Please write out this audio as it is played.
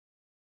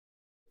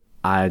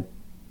I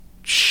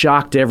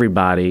shocked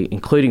everybody,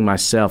 including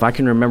myself. I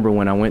can remember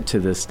when I went to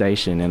the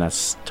station and I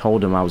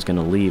told them I was going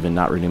to leave and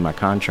not renew my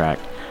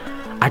contract.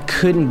 I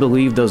couldn't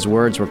believe those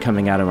words were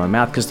coming out of my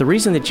mouth, because the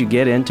reason that you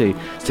get into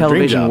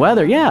television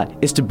weather,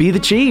 is to be the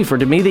chief or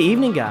to be the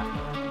evening guy.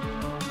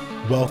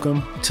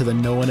 Welcome to the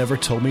No One Ever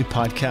Told Me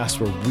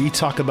podcast, where we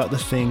talk about the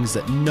things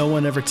that no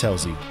one ever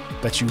tells you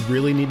that you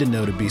really need to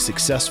know to be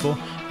successful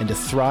and to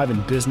thrive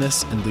in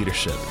business and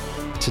leadership.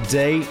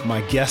 Today,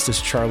 my guest is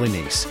Charlie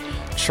Neese.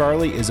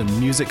 Charlie is a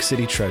Music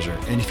City treasure,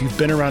 and if you've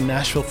been around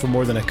Nashville for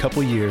more than a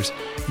couple years,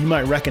 you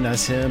might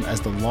recognize him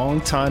as the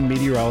longtime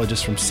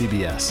meteorologist from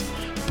CBS.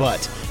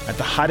 But at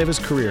the height of his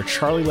career,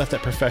 Charlie left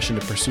that profession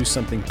to pursue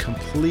something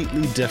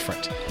completely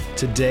different.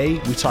 Today,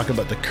 we talk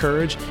about the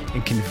courage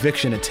and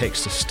conviction it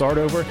takes to start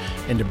over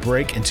and to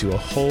break into a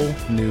whole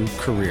new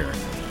career.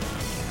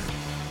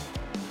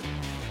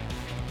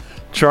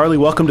 Charlie,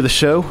 welcome to the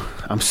show.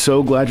 I'm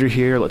so glad you're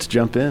here. Let's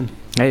jump in.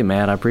 Hey,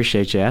 man, I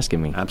appreciate you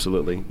asking me.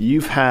 Absolutely.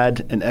 You've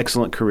had an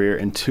excellent career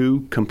in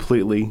two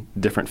completely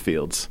different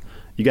fields.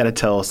 You got to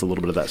tell us a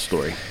little bit of that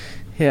story.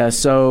 Yeah,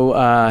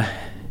 so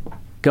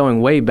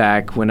going way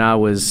back when I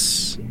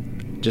was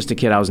just a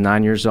kid, I was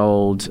 9 years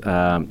old,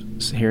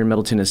 here in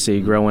Middle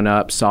Tennessee, growing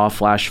up, saw a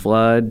flash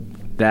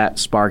flood. That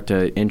sparked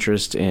an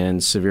interest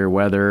in severe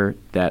weather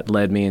that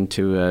led me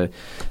into a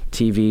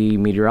TV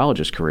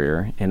meteorologist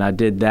career, and I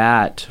did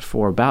that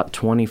for about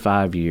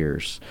 25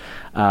 years.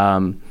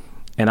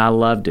 And I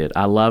loved it.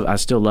 I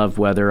still love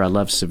weather. I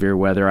love severe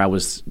weather. I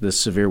was the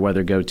severe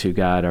weather go-to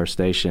guy at our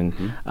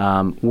station.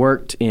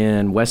 Worked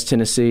in West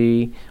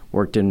Tennessee,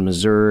 worked in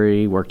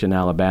Missouri, worked in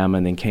Alabama,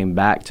 and then came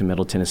back to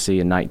Middle Tennessee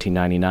in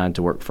 1999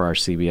 to work for our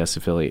CBS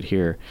affiliate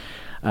here.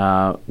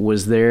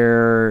 Was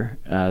there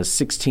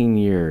 16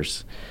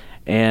 years.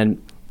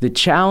 And the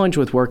challenge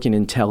with working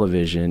in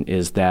television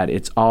is that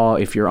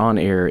if you're on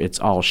air, it's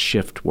all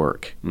shift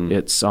work.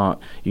 It's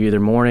either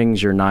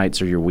mornings, your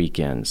nights, or your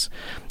weekends.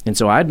 And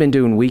so I'd been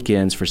doing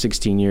weekends for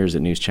 16 years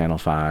at News Channel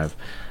 5.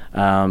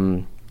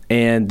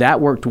 And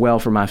that worked well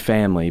for my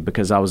family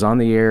because I was on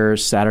the air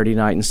Saturday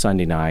night and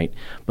Sunday night.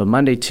 But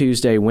Monday,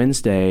 Tuesday,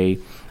 Wednesday,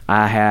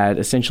 I had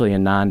essentially a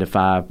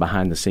 9-to-5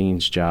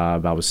 behind-the-scenes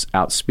job. I was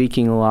out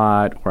speaking a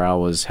lot, where I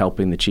was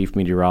helping the chief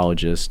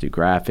meteorologist do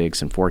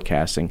graphics and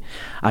forecasting.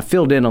 I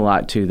filled in a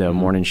lot, too, though,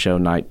 morning show,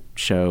 night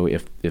show,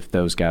 if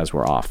those guys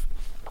were off.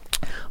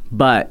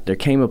 But there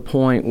came a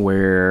point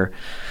where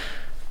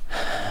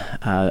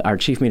our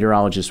chief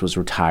meteorologist was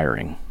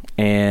retiring,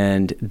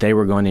 and they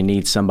were going to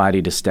need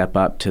somebody to step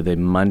up to the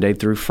Monday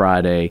through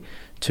Friday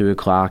 2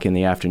 o'clock in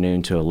the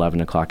afternoon to 11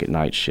 o'clock at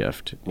night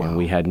shift. Wow. And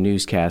we had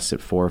newscasts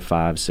at 4,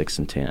 5, 6,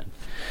 and 10.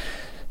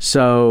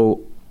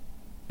 So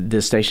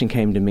the station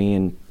came to me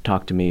and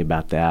talked to me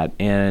about that.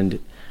 And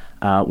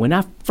when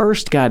I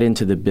first got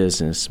into the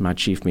business, my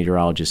chief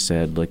meteorologist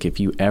said, look, if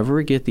you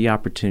ever get the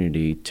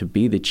opportunity to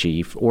be the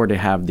chief or to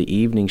have the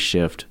evening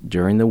shift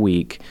during the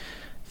week,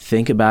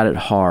 think about it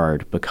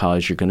hard,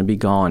 because you're going to be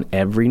gone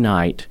every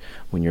night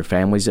when your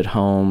family's at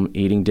home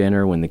eating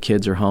dinner, when the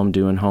kids are home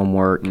doing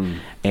homework,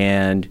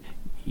 and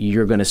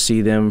you're going to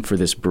see them for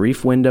this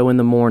brief window in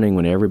the morning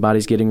when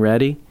everybody's getting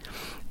ready,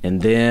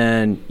 and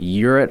then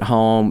you're at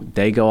home,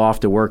 they go off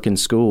to work and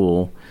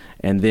school,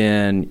 and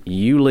then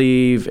you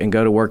leave and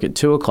go to work at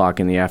 2 o'clock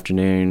in the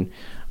afternoon.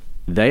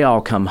 They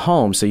all come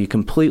home, so you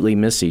completely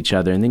miss each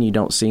other, and then you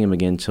don't see them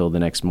again until the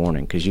next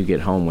morning because you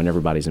get home when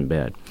everybody's in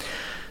bed.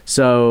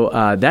 So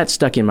that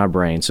stuck in my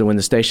brain. So when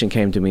the station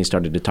came to me and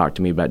started to talk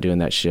to me about doing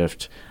that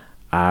shift,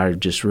 I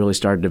just really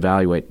started to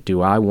evaluate,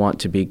 do I want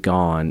to be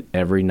gone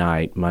every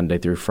night, Monday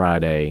through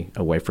Friday,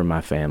 away from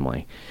my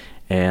family?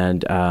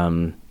 And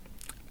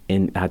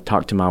I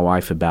talked to my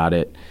wife about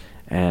it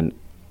and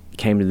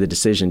came to the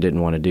decision,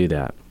 didn't want to do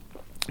that.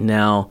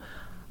 Now,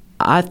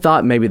 I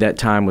thought maybe that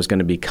time was going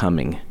to be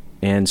coming.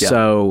 And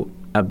so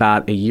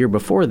about a year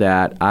before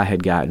that, I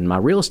had gotten my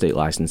real estate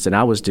license, and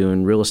I was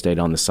doing real estate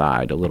on the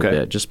side a little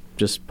bit,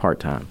 just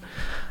part-time,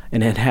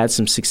 and had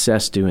some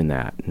success doing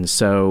that. And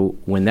so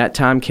when that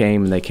time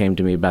came and they came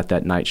to me about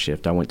that night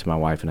shift, I went to my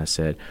wife and I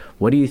said,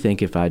 what do you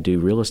think if I do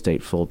real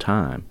estate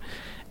full-time?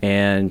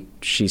 And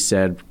she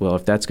said, well,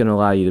 if that's going to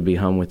allow you to be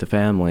home with the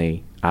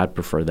family, I'd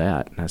prefer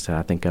that. And I said,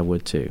 I think I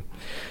would too.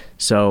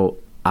 So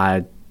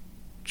I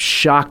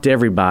shocked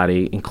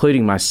everybody,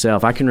 including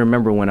myself. I can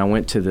remember when I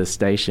went to the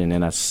station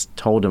and I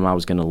told them I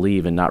was going to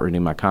leave and not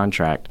renew my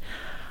contract.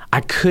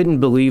 I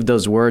couldn't believe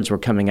those words were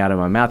coming out of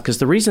my mouth, because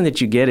the reason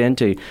that you get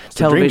into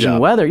television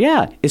weather,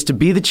 is to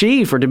be the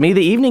chief or to be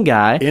the evening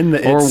guy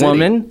or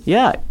woman.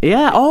 Yeah.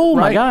 Oh,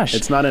 right. My gosh.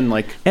 It's not in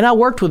like... And I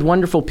worked with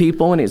wonderful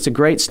people, and it's a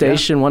great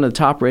station, one of the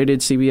top-rated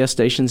CBS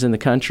stations in the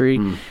country.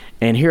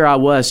 And here I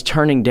was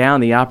turning down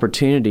the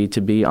opportunity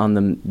to be on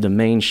the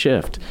main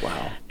shift.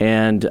 Wow.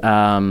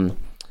 And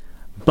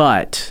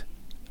but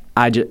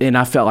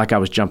I felt like I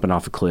was jumping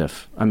off a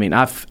cliff. I mean,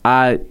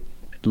 I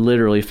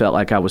literally felt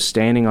like I was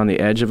standing on the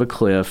edge of a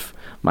cliff.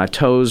 My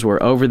toes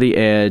were over the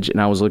edge, and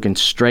I was looking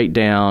straight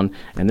down,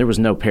 and there was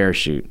no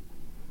parachute.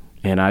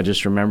 And I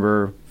just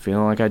remember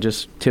feeling like I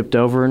just tipped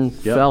over and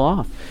fell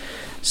off.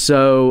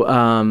 So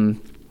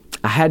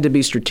I had to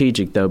be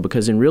strategic, though,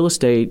 because in real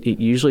estate, it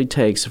usually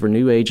takes for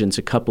new agents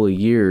a couple of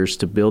years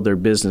to build their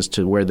business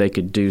to where they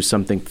could do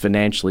something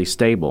financially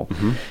stable.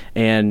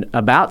 And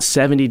about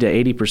 70 to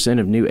 80%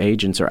 of new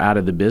agents are out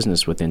of the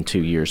business within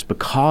 2 years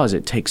because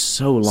it takes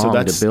so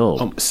long to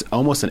build.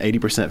 Almost an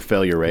 80%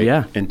 failure rate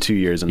in 2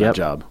 years in that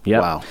job.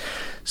 Wow.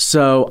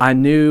 So I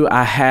knew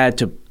I had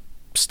to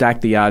stack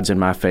the odds in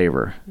my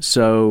favor.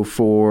 So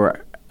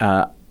for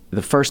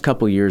the first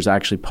couple of years, I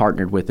actually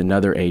partnered with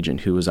another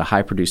agent who was a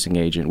high-producing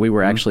agent. We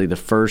were actually the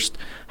first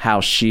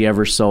house she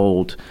ever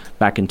sold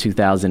back in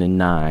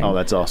 2009. Oh,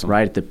 that's awesome.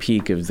 Right at the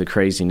peak of the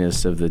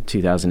craziness of the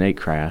 2008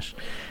 crash.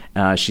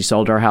 She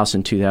sold our house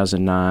in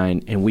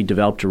 2009, and we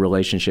developed a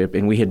relationship,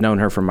 and we had known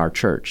her from our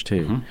church,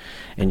 too.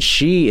 And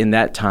she, in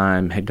that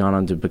time, had gone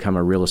on to become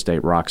a real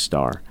estate rock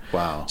star.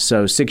 Wow.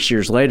 So 6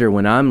 years later,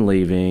 when I'm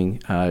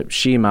leaving,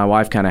 she and my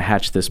wife kind of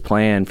hatched this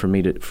plan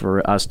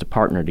for us to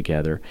partner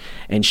together.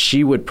 And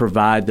she would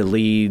provide the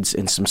leads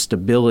and some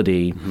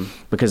stability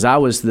because I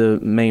was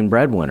the main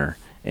breadwinner.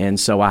 And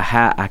so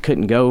I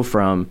couldn't go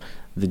from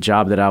the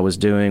job that I was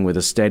doing with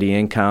a steady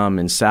income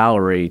and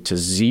salary to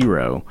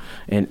zero,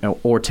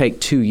 or take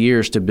 2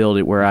 years to build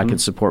it where I could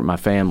support my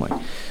family.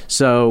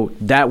 So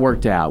that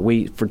worked out.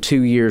 For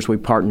 2 years, we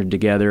partnered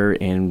together,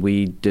 and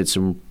we did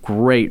some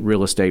great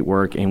real estate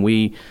work, and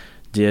we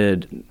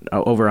did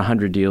over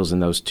 100 deals in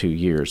those 2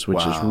 years,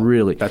 which is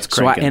really... That's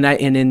cranking.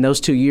 And in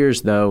those 2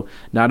 years, though,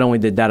 not only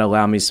did that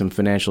allow me some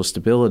financial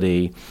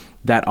stability,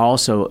 that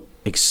also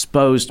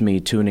exposed me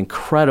to an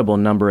incredible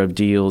number of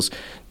deals,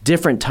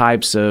 different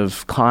types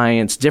of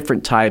clients,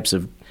 different types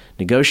of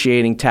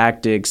negotiating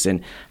tactics,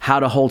 and how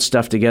to hold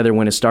stuff together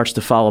when it starts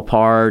to fall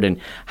apart, and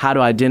how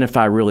to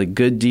identify really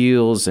good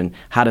deals, and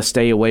how to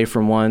stay away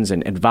from ones,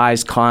 and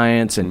advise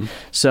clients. And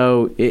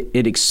so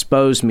it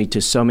exposed me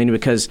to so many,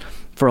 because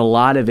for a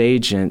lot of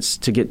agents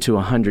to get to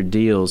 100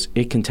 deals,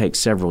 it can take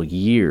several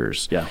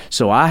years. Yeah.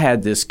 So I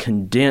had this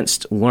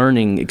condensed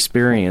learning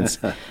experience,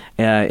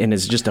 and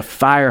it's just a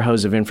fire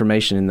hose of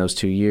information in those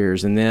 2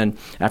 years. And then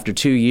after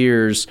 2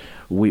 years,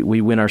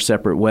 we went our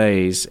separate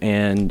ways,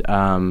 and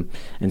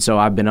so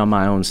I've been on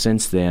my own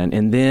since then.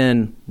 And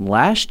then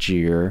last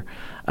year,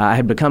 I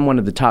had become one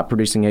of the top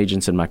producing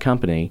agents in my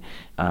company.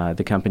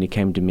 The company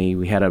came to me.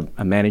 We had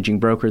a managing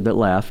broker that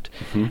left,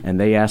 and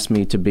they asked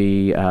me to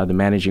be the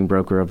managing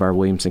broker of our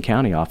Williamson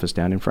County office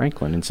down in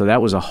Franklin. And so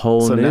that was a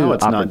whole new now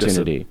it's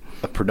opportunity. Not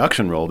just a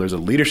production role. There's a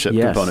leadership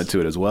component to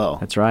it as well.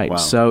 That's right. Wow.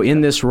 So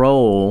in this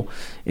role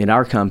in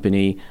our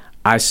company,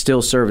 I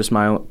still service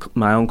my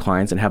own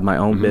clients and have my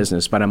own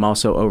business, but I'm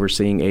also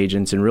overseeing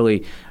agents, and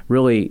really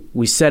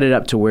we set it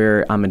up to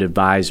where I'm an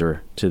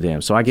advisor to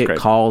them. So I get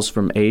calls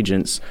from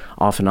agents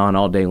off and on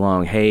all day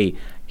long. Hey,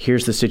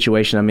 here's the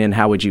situation I'm in.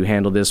 How would you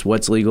handle this?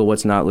 What's legal?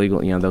 What's not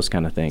legal? You know, those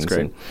kind of things. That's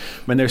great.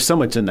 Man, there's so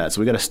much in that.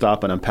 So we got to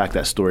stop and unpack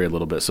that story a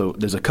little bit. So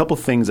there's a couple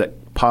things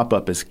that pop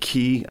up as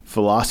key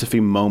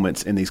philosophy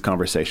moments in these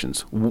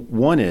conversations.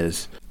 One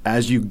is,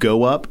 as you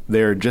go up,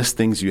 there are just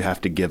things you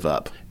have to give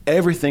up.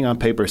 Everything on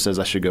paper says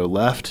I should go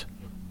left.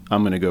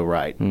 I'm going to go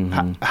right.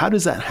 How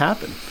does that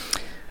happen?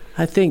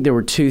 I think there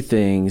were two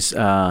things.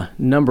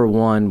 Number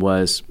one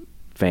was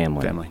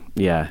family. Family.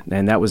 Yeah,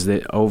 and that was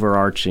the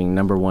overarching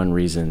number one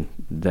reason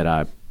that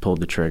I pulled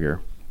the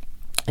trigger.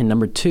 And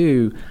number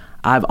two,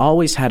 I've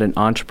always had an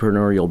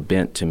entrepreneurial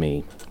bent to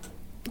me.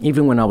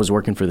 Even when I was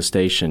working for the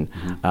station,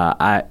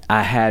 I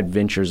had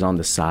ventures on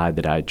the side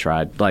that I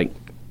tried. Like,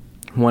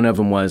 one of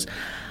them was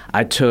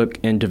I took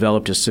and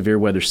developed a severe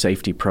weather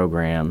safety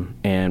program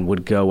and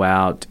would go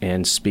out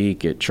and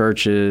speak at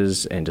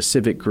churches and to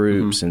civic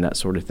groups and that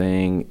sort of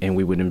thing. And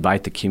we would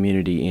invite the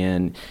community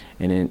in,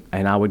 and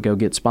I would go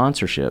get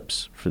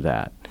sponsorships for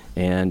that.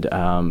 And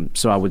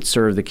so I would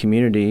serve the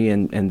community,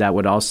 and that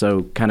would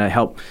also kind of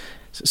help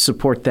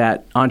support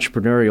that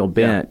entrepreneurial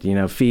bent,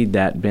 feed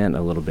that bent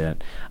a little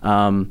bit.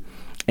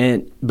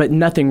 But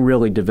nothing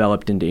really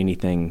developed into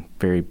anything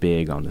very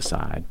big on the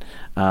side.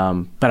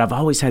 But I've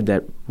always had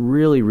that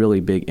really,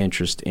 really big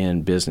interest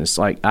in business.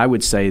 Like, I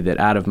would say that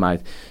out of my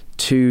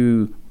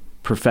two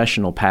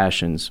professional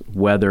passions,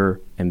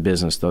 weather and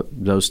business,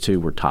 those two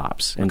were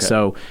tops. And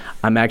so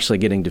I'm actually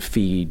getting to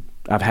feed,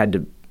 I've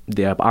had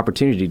the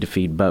opportunity to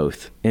feed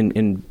both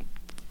in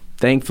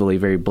thankfully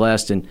very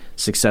blessed and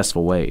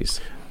successful ways.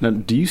 Now,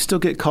 do you still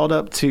get called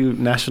up to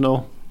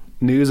national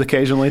news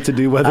occasionally to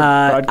do weather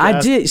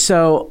broadcasts?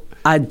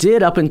 I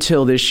did up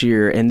until this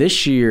year, and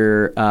this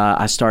year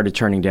I started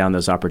turning down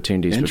those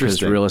opportunities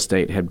because real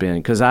estate had been,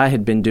 because I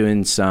had been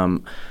doing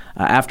some,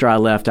 after I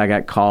left, I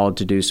got called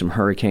to do some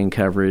hurricane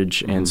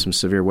coverage and some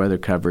severe weather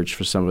coverage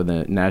for some of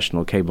the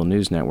national cable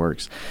news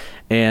networks.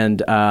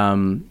 And,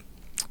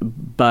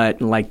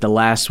 but like the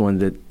last one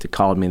that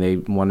called me, they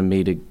wanted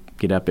me to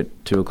get up at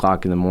 2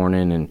 o'clock in the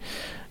morning and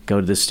go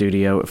to the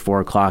studio at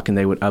 4 o'clock, and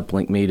they would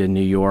uplink me to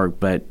New York.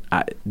 But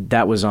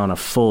that was on a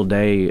full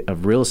day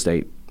of real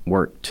estate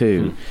work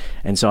too.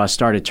 And so I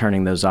started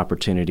turning those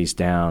opportunities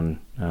down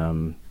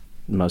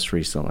most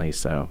recently.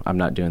 So I'm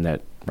not doing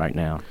that right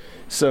now.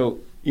 So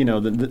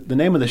the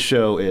name of the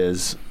show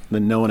is the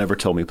No One Ever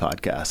Told Me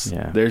podcast.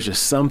 Yeah. There's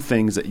just some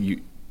things that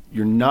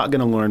you're not going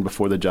to learn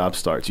before the job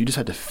starts. You just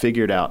have to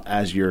figure it out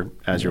as you're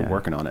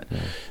working on it. Yeah.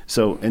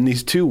 So in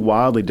these two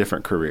wildly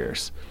different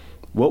careers,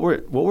 what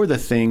were the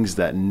things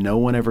that no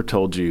one ever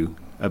told you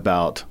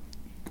about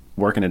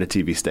working at a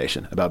TV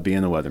station, about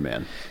being the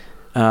weatherman?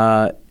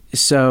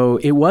 So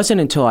it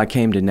wasn't until I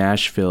came to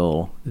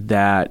Nashville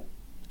that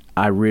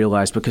I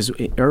realized, because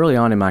early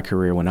on in my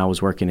career, when I was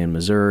working in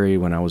Missouri,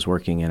 when I was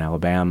working in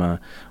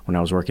Alabama, when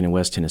I was working in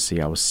West Tennessee,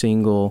 I was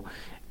single.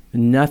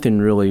 Nothing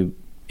really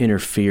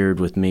interfered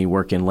with me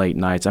working late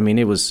nights. I mean,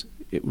 it was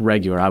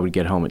regular. I would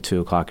get home at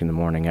 2 o'clock in the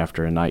morning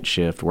after a night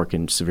shift,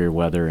 working severe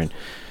weather, and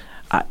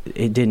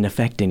it didn't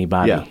affect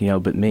anybody,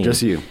 but me.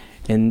 Just you.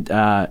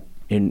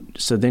 And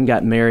so then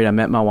got married. I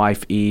met my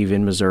wife, Eve,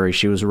 in Missouri.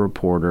 She was a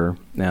reporter.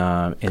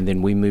 And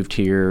then we moved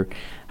here,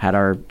 had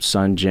our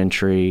son,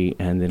 Gentry,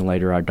 and then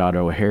later our daughter,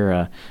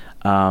 O'Hara.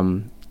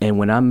 And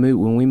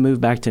when we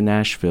moved back to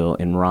Nashville,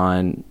 and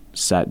Ron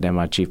sat down,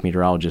 my chief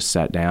meteorologist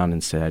sat down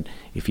and said,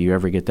 if you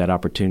ever get that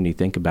opportunity,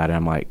 think about it.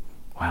 I'm like,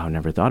 wow, I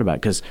never thought about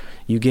it. Because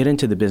you get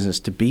into the business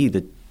to be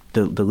the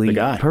lead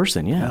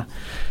person. Yeah.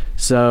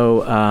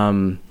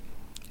 So...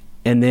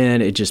 and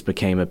then it just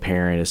became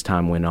apparent as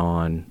time went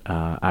on,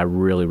 I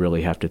really,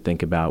 really have to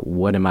think about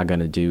what am I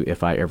going to do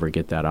if I ever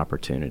get that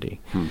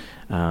opportunity.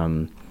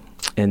 And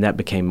that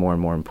became more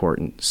and more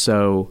important.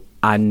 So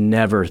I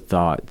never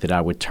thought that I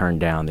would turn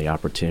down the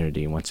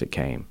opportunity once it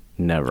came.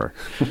 Never.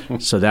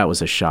 So that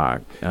was a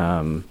shock.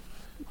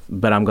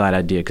 But I'm glad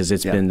I did, because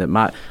it's been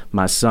that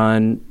my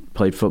son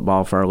played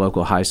football for our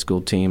local high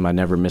school team. I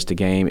never missed a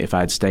game. If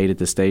I had stayed at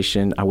the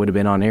station, I would have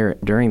been on air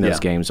during those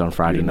games on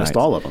Friday nights. Missed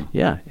all of them.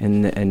 Yeah,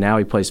 and now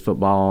he plays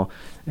football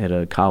at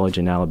a college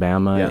in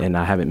Alabama, and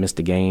I haven't missed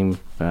a game.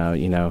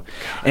 And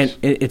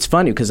it's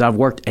funny because I've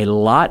worked a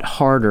lot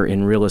harder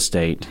in real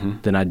estate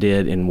than I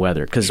did in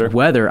weather. Because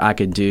weather I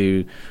could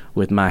do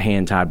with my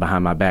hand tied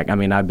behind my back. I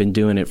mean, I've been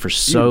doing it for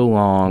so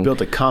long.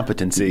 Built a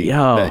competency. It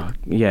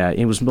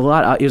was a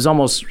lot. It was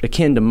almost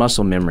akin to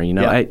muscle memory.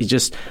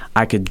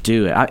 I could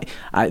do it.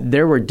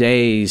 There were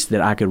days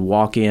that I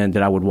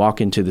would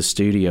walk into the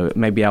studio.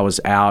 Maybe I was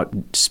out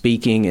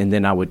speaking, and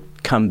then I would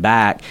come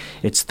back.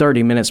 It's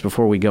 30 minutes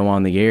before we go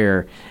on the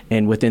air,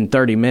 and within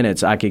 30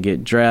 minutes I could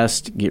get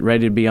dressed, get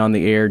ready to be on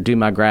the air, do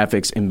my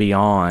graphics, and be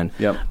on.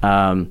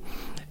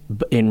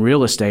 In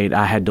real estate,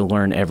 I had to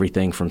learn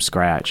everything from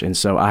scratch, and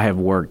so I have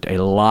worked a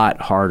lot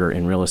harder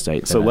in real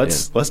estate. So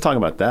let's talk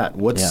about that.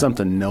 What's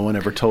something no one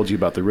ever told you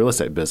about the real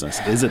estate business?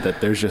 Is it that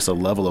there's just a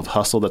level of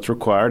hustle that's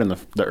required in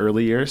the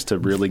early years to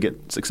really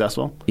get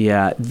successful?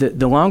 Yeah,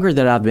 the longer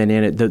that I've been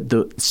in it,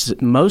 the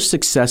most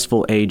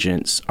successful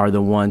agents are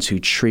the ones who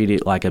treat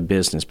it like a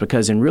business,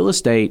 because in real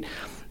estate,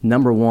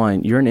 number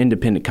one, you're an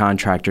independent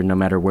contractor no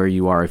matter where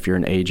you are. If you're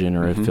an agent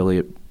or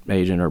affiliate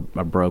agent or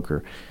a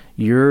broker,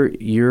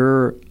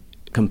 you're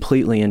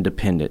completely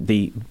independent.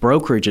 The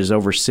brokerage is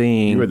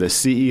overseeing. You are the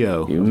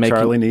CEO of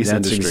Charlie Neese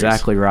Industries. That's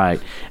exactly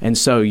right. And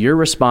so you're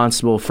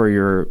responsible for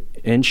your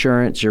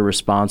insurance, you're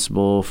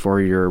responsible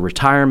for your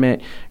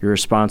retirement, you're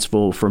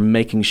responsible for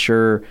making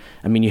sure,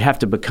 you have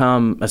to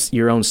become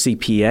your own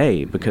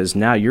CPA, because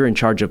now you're in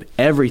charge of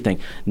everything.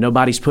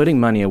 Nobody's putting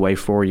money away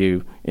for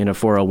you in a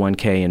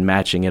 401k and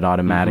matching it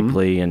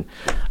automatically, and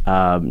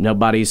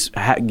nobody's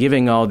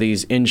giving all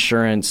these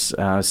insurance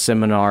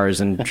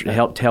seminars and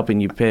helping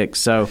you pick.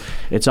 So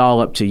it's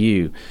all up to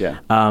you.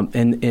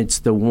 And it's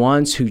the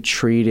ones who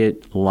treat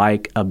it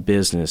like a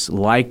business,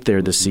 like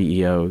they're the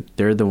CEO.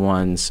 They're the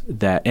ones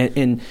that,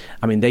 and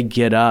they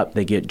get up,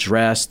 they get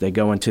dressed, they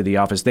go into the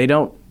office. They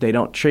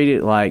don't treat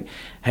it like,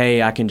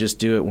 hey, I can just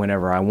do it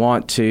whenever I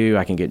want to.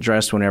 I can get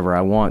dressed whenever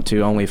I want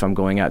to, only if I'm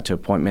going out to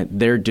appointment.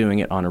 They're doing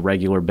it on a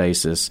regular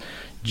basis,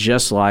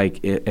 just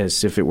like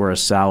as if it were a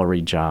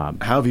salary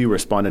job. How have you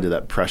responded to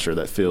that pressure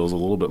that feels a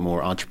little bit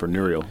more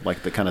entrepreneurial,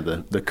 like the kind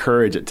of the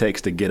courage it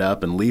takes to get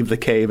up and leave the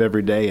cave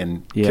every day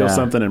and kill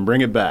something and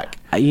bring it back?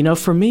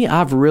 For me,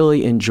 I've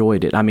really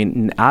enjoyed it.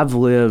 I've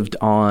lived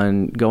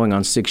on, going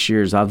on 6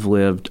 years, I've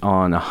lived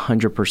on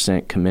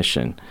 100%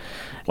 commission.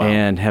 Wow.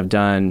 And have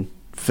done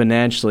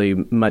financially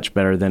much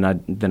better than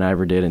I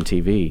ever did in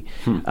TV.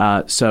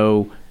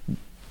 So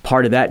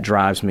part of that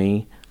drives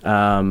me,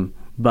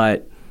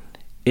 but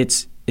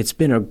it's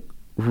been a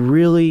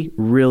really,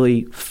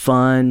 really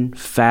fun,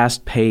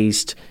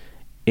 fast-paced,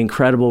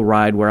 incredible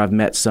ride where I've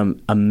met some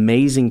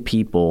amazing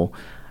people.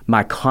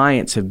 My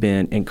clients have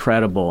been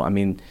incredible.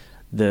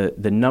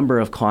 The number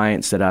of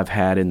clients that I've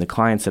had and the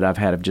clients that I've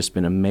had have just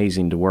been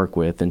amazing to work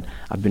with, and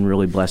I've been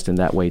really blessed in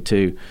that way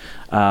too.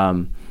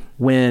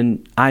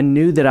 When I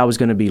knew that I was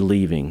going to be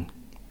leaving,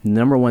 the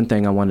number one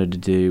thing I wanted to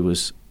do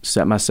was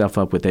set myself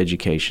up with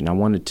education. I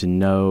wanted to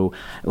know,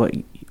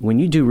 when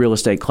you do real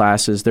estate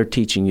classes, they're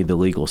teaching you the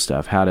legal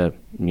stuff, how to,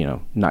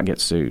 not get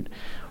sued.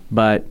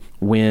 But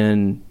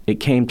when it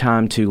came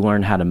time to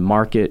learn how to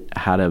market,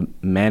 how to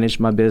manage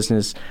my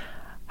business,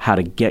 how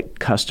to get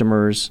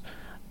customers,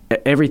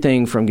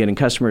 everything from getting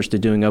customers to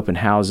doing open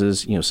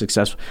houses,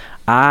 successful.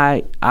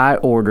 I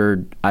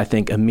ordered, I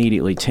think,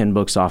 immediately 10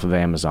 books off of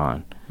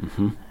Amazon.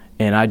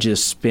 And I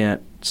just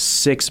spent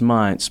 6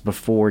 months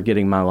before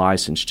getting my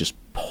license just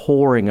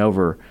poring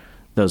over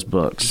those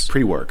books. Just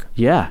pre-work.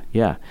 Yeah.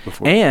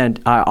 Before.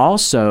 And I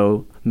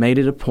also made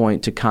it a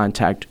point to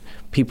contact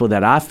people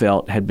that I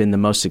felt had been the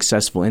most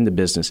successful in the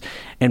business.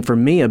 And for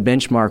me, a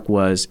benchmark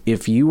was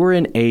if you were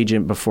an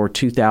agent before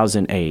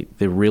 2008,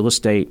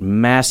 the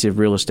massive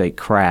real estate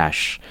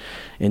crash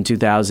in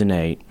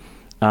 2008,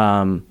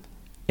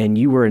 and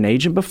you were an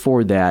agent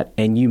before that,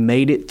 and you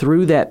made it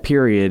through that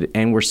period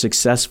and were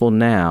successful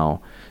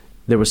now,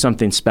 there was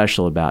something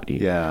special about you.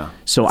 Yeah.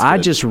 So I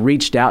just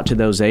reached out to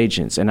those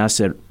agents and I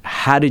said,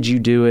 how did you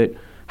do it?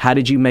 How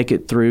did you make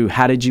it through?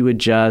 How did you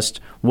adjust?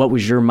 What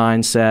was your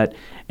mindset?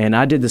 And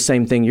I did the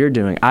same thing you're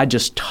doing. I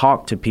just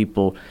talked to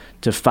people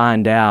to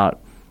find out,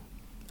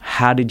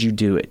 how did you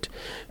do it?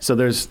 So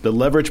there's the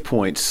leverage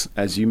points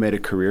as you made a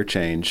career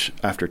change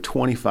after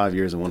 25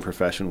 years in one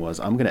profession was,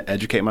 I'm going to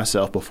educate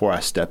myself before I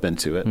step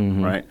into it,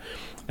 right?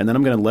 And then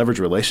I'm going to leverage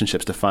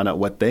relationships to find out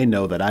what they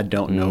know that I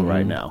don't know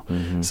right now.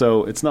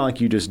 So it's not like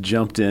you just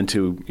jumped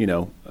into,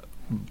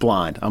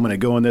 blind. I'm going to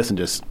go in this and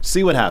just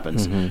see what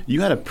happens.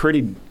 You had a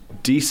pretty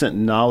decent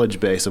knowledge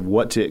base of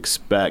what to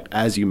expect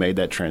as you made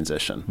that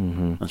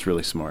transition. That's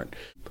really smart.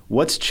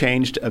 What's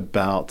changed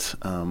about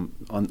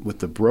with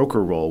the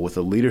broker role, with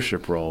the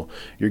leadership role?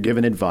 You're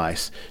giving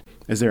advice.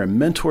 Is there a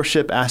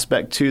mentorship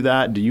aspect to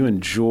that? Do you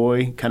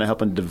enjoy kind of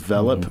helping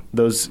develop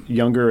those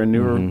younger and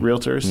newer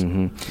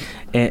realtors?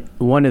 And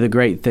one of the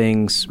great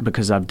things,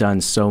 because I've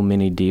done so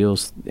many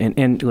deals,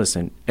 and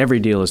listen, every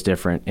deal is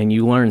different, and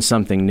you learn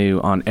something new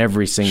on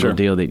every single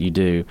deal that you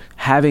do.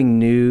 Having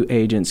new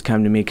agents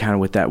come to me kind of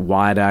with that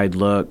wide-eyed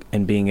look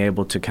and being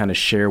able to kind of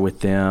share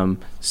with them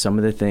some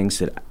of the things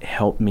that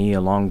helped me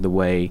along the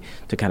way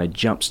to kind of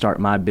jumpstart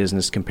my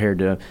business compared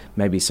to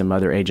maybe some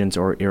other agents,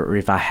 or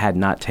if I had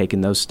not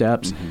taken those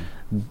steps,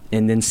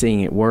 and then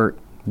seeing it work,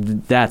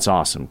 that's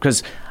awesome.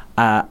 Because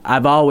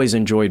I've always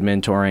enjoyed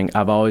mentoring.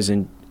 I've always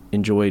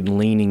enjoyed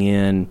leaning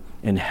in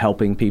and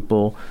helping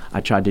people.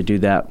 I tried to do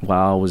that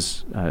while I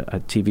was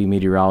a TV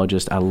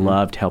meteorologist. I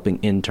loved helping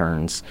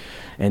interns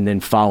and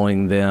then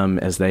following them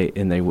as they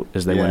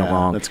went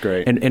along. That's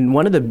great. And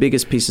one of the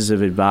biggest pieces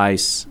of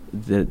advice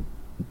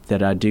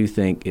that I do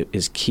think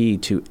is key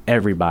to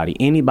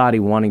anybody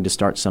wanting to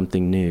start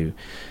something new.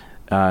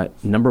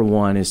 Number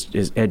one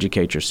is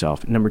educate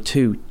yourself. Number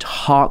two,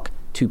 talk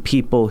to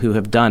people who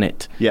have done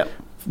it. Yeah.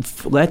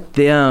 Let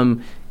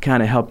them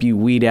kind of help you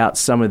weed out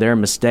some of their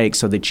mistakes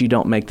so that you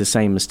don't make the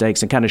same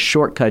mistakes and kind of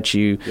shortcut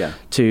you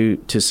to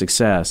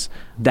success.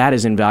 That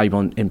is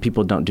invaluable, and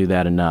people don't do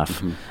that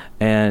enough.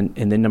 And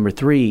then number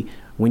three,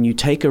 when you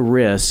take a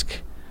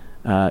risk,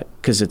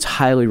 because it's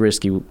highly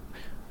risky,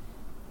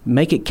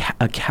 make it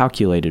a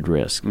calculated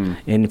risk.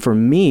 And for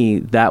me,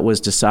 that was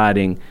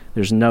deciding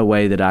there's no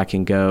way that I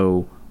can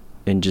go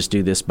and just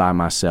do this by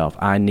myself.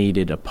 I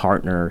needed a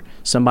partner,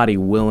 somebody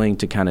willing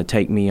to kind of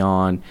take me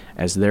on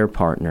as their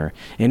partner.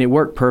 And it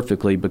worked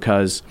perfectly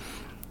because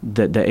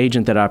the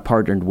agent that I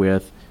partnered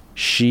with,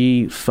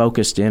 she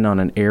focused in on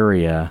an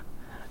area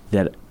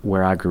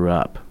where I grew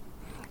up.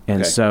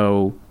 And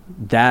so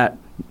that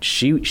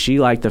she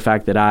liked the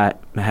fact that I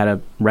had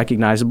a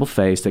recognizable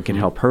face that could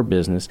help her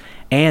business,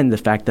 and the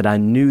fact that I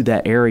knew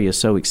that area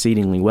so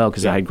exceedingly well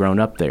because I had grown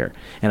up there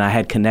and I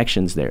had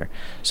connections there.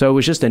 So it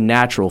was just a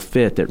natural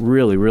fit that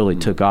really, really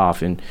took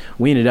off, and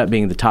we ended up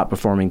being the top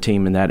performing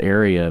team in that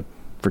area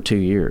for 2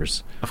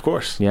 years. Of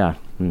course. Yeah.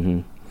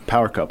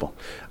 Power couple.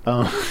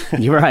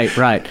 You're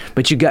right.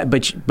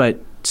 But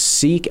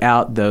seek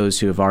out those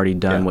who have already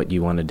done what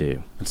you want to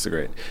do. That's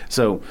great.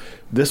 So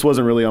this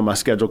wasn't really on my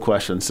scheduled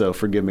question, so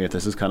forgive me if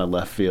this is kind of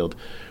left field.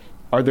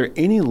 Are there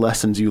any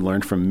lessons you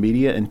learned from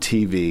media and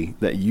TV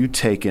that you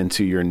take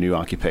into your new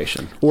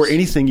occupation, or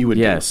anything you would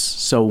do? Yes.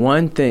 So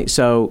one thing.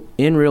 So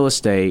in real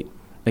estate,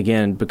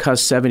 again,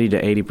 because 70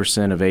 to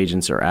 80% of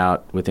agents are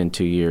out within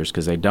 2 years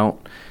because they don't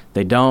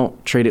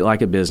treat it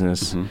like a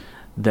business.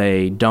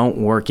 They don't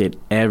work it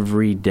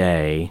every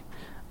day.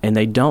 And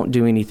they don't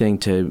do anything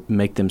to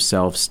make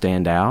themselves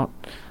stand out.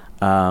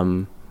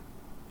 I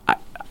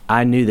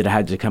knew that I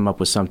had to come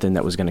up with something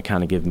that was going to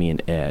kind of give me an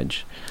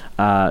edge.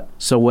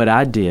 So what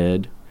I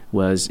did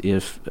was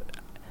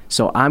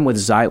I'm with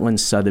Zeitlin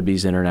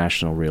Sotheby's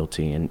International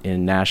Realty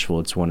in Nashville.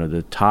 It's one of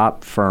the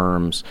top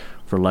firms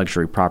for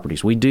luxury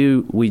properties. We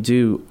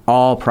do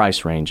all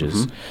price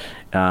ranges.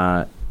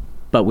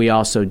 But we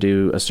also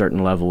do a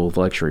certain level of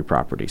luxury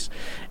properties.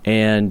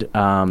 And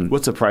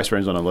what's the price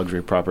range on a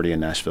luxury property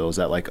in Nashville? Is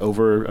that like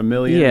over $1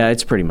 million? Yeah,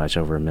 it's pretty much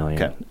over $1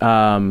 million.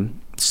 Okay.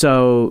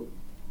 So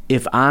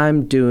if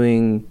I'm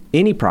doing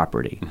any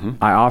property,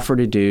 I offer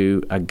to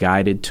do a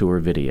guided tour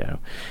video.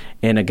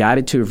 And a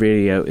guided tour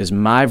video is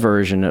my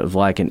version of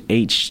like an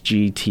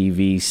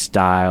HGTV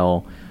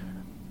style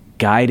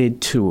guided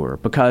tour.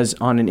 Because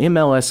on an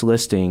MLS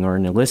listing or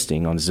in a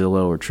listing on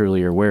Zillow or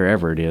Trulia or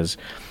wherever it is,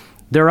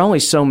 there are only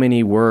so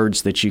many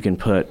words that you can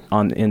put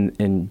on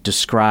and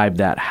describe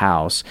that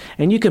house.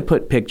 And you can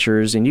put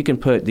pictures, and you can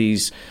put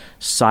these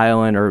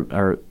silent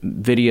or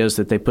videos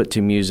that they put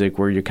to music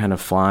where you're kind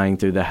of flying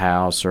through the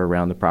house or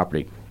around the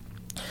property.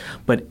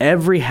 But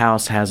every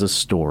house has a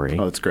story.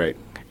 Oh, that's great.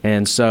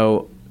 And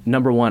so,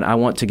 number one, I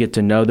want to get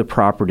to know the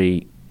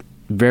property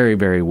very,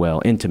 very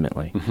well,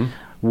 intimately. Mm-hmm.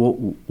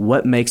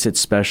 What makes it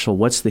special?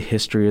 What's the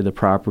history of the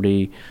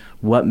property?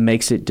 What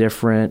makes it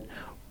different?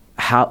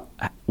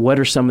 What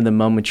are some of the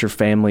moments your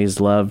family has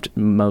loved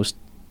most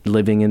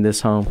living in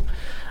this home?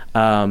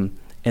 And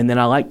then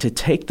I like to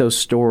take those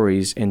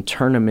stories and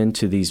turn them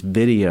into these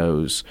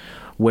videos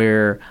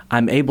where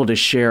I'm able to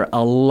share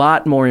a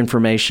lot more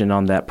information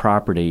on that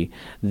property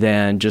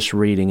than just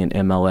reading an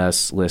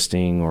MLS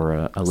listing or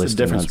a listing. It's the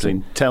difference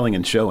between telling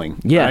and showing.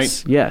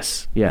 Yes, right?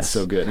 yes. That's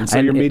so good. And so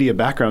your media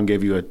background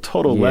gave you a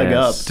total leg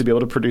up to be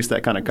able to produce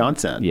that kind of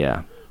content.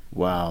 Yeah.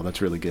 Wow,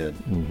 that's really good.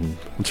 Mm-hmm.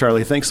 Well,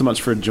 Charlie, thanks so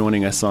much for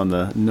joining us on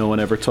the No One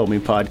Ever Told Me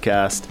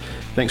podcast.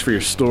 Thanks for your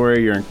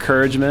story, your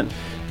encouragement,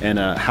 and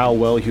how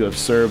well you have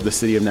served the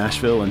city of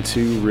Nashville in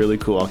 2 really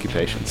cool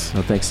occupations.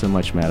 Well, thanks so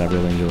much, Matt. I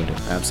really enjoyed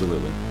it.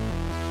 Absolutely.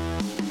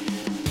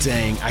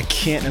 Dang, I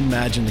can't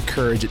imagine the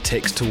courage it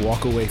takes to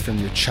walk away from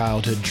your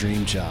childhood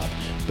dream job.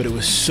 But it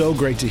was so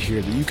great to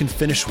hear that you can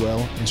finish well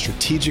and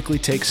strategically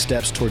take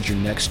steps towards your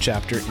next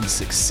chapter and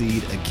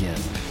succeed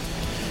again.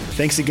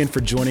 Thanks again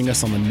for joining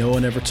us on the No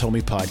One Ever Told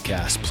Me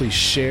podcast. Please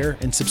share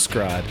and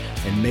subscribe,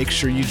 and make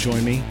sure you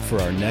join me for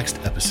our next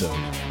episode.